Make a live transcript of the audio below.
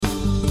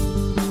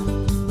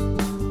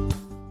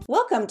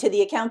Welcome to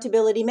the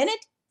Accountability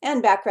Minute,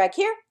 and Backrack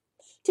here.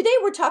 Today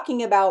we're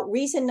talking about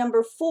reason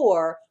number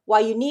 4 why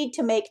you need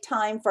to make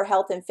time for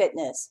health and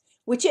fitness,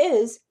 which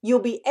is you'll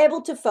be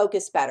able to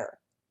focus better.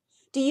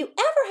 Do you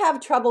ever have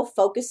trouble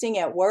focusing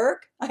at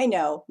work? I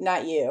know,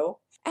 not you.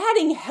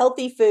 Adding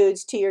healthy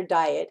foods to your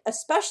diet,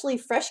 especially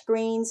fresh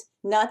greens,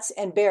 nuts,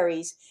 and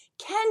berries,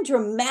 can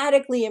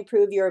dramatically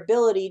improve your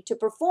ability to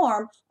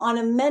perform on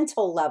a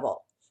mental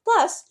level.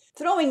 Plus,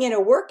 throwing in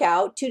a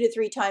workout 2 to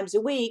 3 times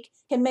a week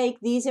can make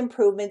these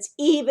improvements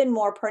even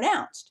more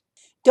pronounced.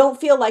 Don't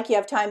feel like you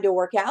have time to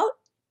work out?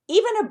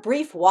 Even a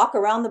brief walk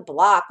around the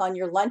block on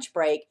your lunch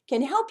break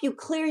can help you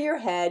clear your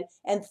head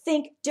and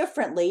think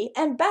differently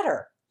and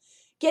better.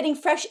 Getting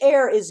fresh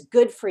air is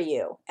good for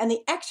you, and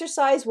the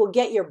exercise will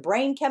get your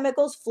brain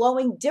chemicals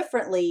flowing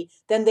differently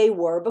than they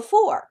were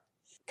before.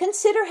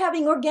 Consider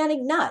having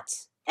organic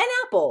nuts, an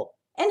apple,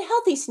 and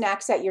healthy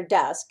snacks at your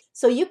desk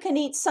so you can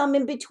eat some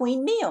in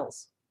between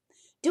meals.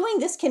 Doing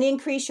this can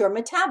increase your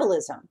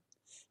metabolism.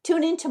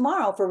 Tune in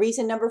tomorrow for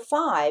reason number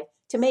 5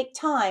 to make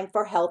time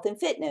for health and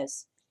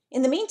fitness.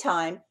 In the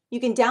meantime, you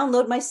can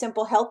download my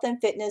simple health and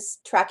fitness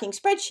tracking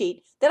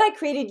spreadsheet that I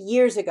created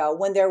years ago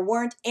when there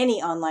weren't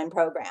any online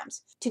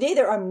programs. Today,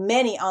 there are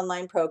many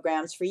online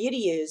programs for you to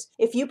use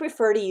if you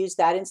prefer to use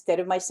that instead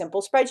of my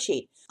simple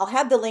spreadsheet. I'll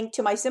have the link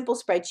to my simple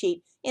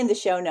spreadsheet in the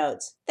show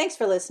notes. Thanks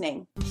for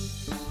listening.